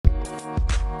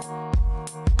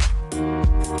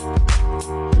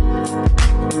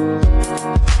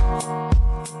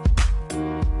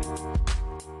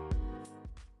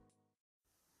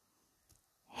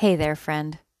Hey there,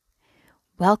 friend.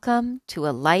 Welcome to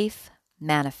A Life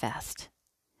Manifest.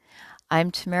 I'm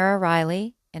Tamara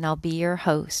Riley, and I'll be your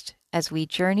host as we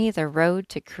journey the road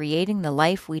to creating the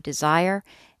life we desire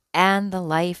and the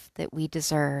life that we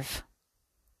deserve.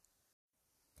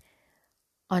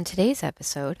 On today's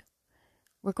episode,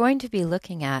 we're going to be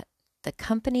looking at the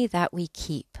company that we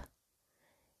keep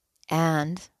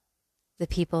and the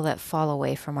people that fall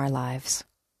away from our lives.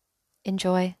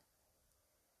 Enjoy.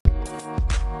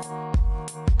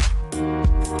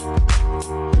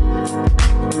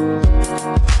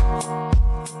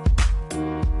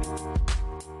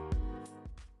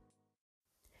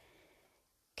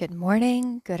 Good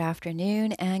morning, good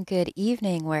afternoon, and good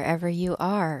evening wherever you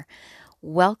are.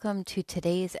 Welcome to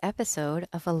today's episode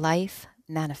of A Life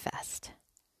Manifest.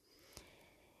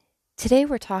 Today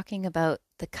we're talking about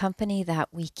the company that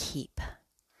we keep.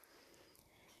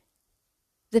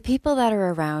 The people that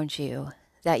are around you,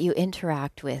 that you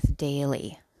interact with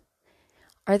daily.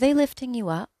 Are they lifting you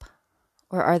up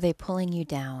or are they pulling you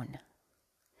down?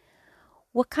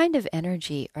 What kind of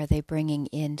energy are they bringing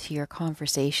into your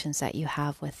conversations that you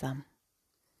have with them?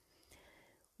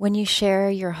 When you share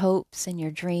your hopes and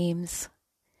your dreams,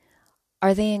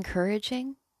 are they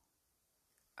encouraging?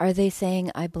 Are they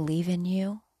saying, I believe in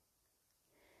you?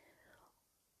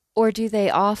 Or do they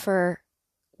offer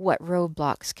what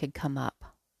roadblocks could come up?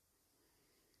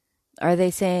 Are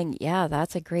they saying, yeah,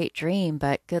 that's a great dream,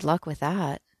 but good luck with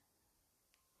that?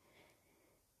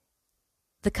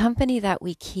 The company that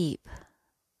we keep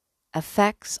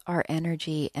affects our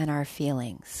energy and our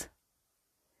feelings.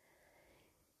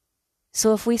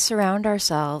 So if we surround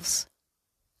ourselves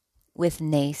with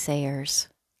naysayers,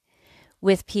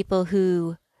 with people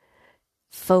who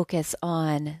focus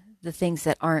on the things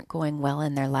that aren't going well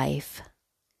in their life,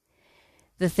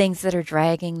 the things that are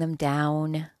dragging them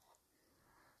down,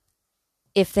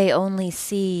 if they only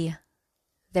see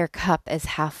their cup as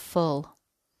half full,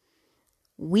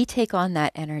 we take on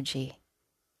that energy.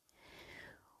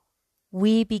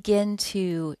 We begin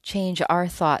to change our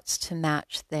thoughts to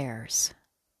match theirs.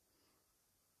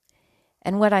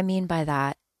 And what I mean by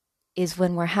that is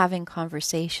when we're having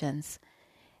conversations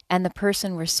and the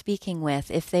person we're speaking with,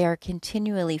 if they are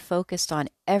continually focused on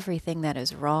everything that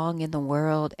is wrong in the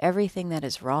world, everything that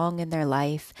is wrong in their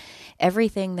life,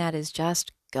 everything that is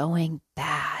just going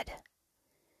bad,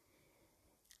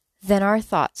 then our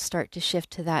thoughts start to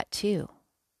shift to that too.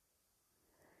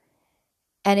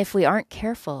 And if we aren't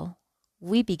careful,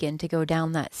 we begin to go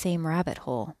down that same rabbit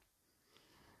hole.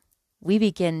 We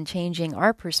begin changing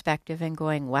our perspective and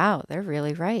going, wow, they're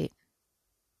really right.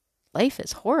 Life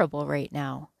is horrible right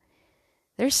now.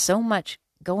 There's so much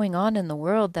going on in the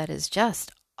world that is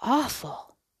just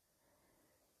awful.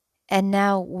 And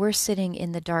now we're sitting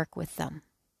in the dark with them.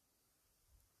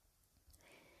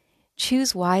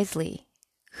 Choose wisely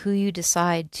who you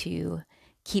decide to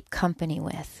keep company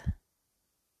with.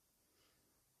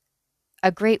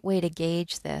 A great way to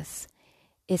gauge this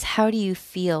is, how do you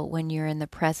feel when you're in the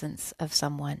presence of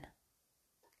someone?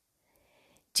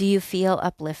 Do you feel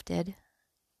uplifted?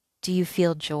 Do you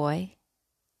feel joy?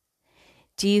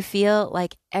 Do you feel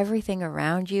like everything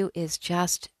around you is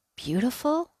just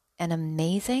beautiful and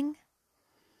amazing?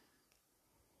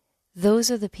 Those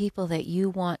are the people that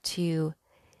you want to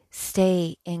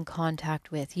stay in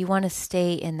contact with. You want to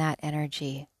stay in that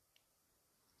energy.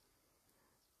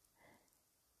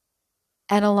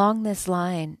 And along this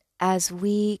line, as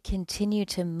we continue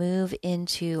to move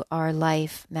into our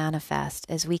life manifest,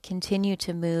 as we continue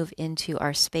to move into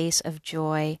our space of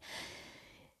joy,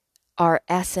 our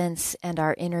essence and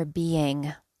our inner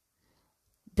being,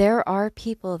 there are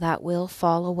people that will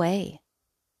fall away.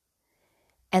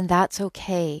 And that's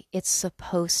okay. It's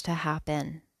supposed to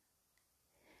happen.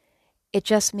 It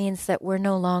just means that we're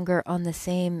no longer on the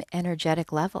same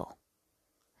energetic level.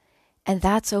 And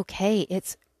that's okay.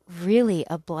 It's really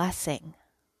a blessing.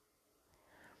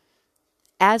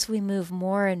 As we move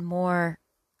more and more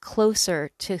closer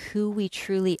to who we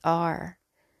truly are,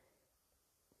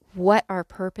 what our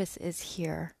purpose is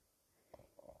here,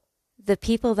 the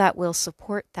people that will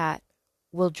support that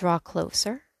will draw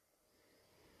closer.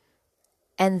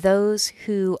 And those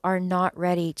who are not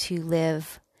ready to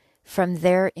live from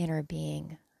their inner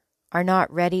being, are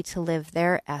not ready to live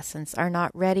their essence, are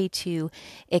not ready to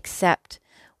accept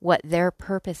what their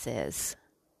purpose is,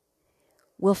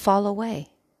 will fall away.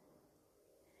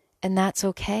 And that's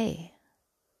okay.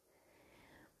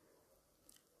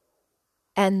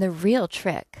 And the real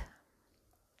trick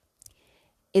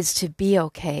is to be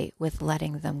okay with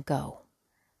letting them go.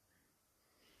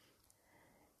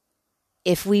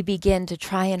 If we begin to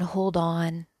try and hold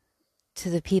on to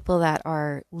the people that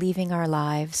are leaving our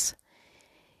lives,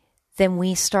 then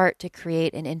we start to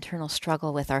create an internal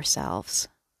struggle with ourselves.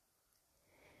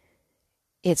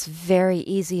 It's very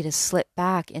easy to slip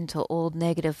back into old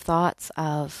negative thoughts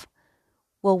of,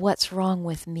 well, what's wrong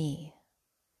with me?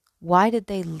 Why did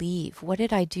they leave? What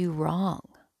did I do wrong?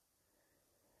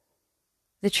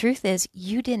 The truth is,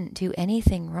 you didn't do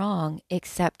anything wrong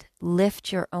except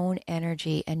lift your own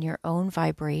energy and your own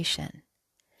vibration.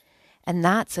 And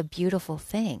that's a beautiful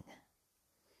thing.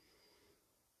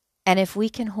 And if we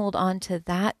can hold on to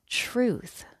that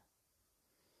truth,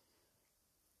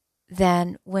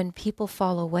 then when people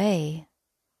fall away,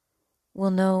 we'll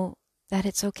know that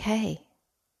it's okay.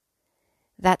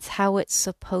 That's how it's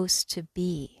supposed to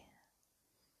be.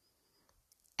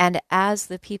 And as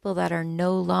the people that are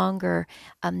no longer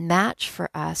a match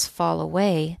for us fall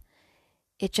away,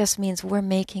 it just means we're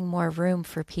making more room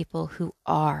for people who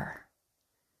are.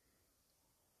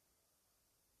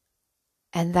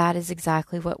 And that is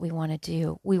exactly what we want to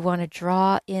do. We want to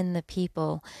draw in the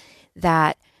people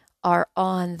that are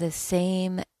on the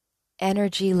same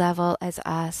energy level as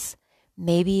us,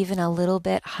 maybe even a little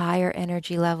bit higher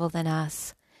energy level than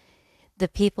us. The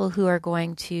people who are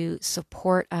going to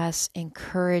support us,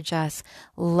 encourage us,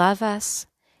 love us,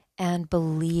 and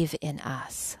believe in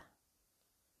us.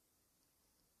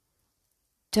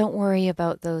 Don't worry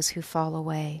about those who fall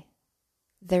away.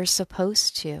 They're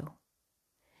supposed to.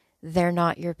 They're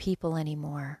not your people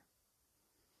anymore.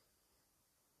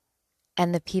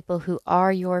 And the people who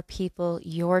are your people,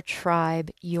 your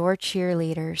tribe, your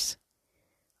cheerleaders,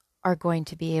 are going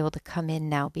to be able to come in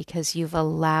now because you've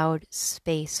allowed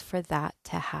space for that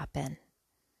to happen.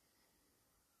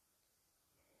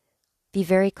 Be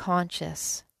very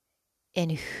conscious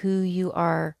in who you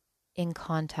are in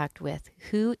contact with.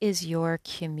 Who is your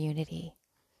community?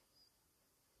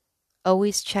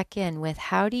 Always check in with,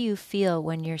 how do you feel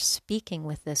when you're speaking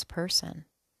with this person?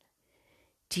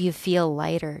 Do you feel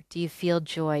lighter? Do you feel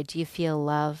joy? Do you feel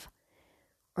love?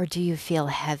 Or do you feel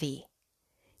heavy?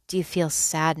 Do you feel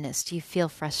sadness? Do you feel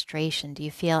frustration? Do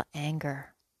you feel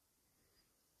anger?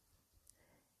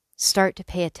 Start to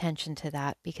pay attention to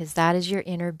that, because that is your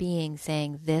inner being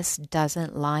saying, this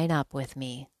doesn't line up with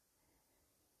me.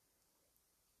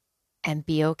 And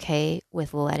be okay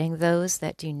with letting those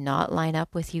that do not line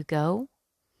up with you go.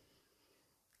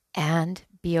 And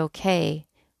be okay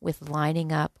with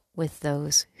lining up with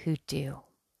those who do.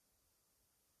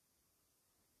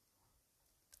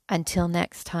 Until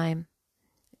next time,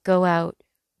 go out,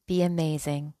 be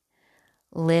amazing,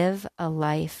 live a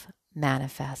life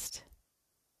manifest.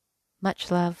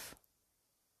 Much love.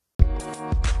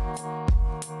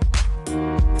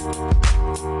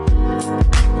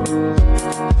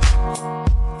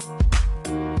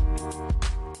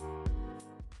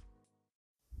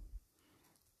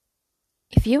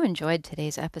 If you enjoyed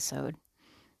today's episode,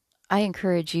 I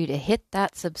encourage you to hit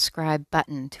that subscribe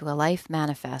button to A Life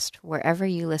Manifest wherever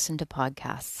you listen to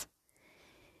podcasts.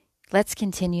 Let's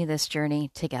continue this journey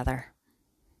together.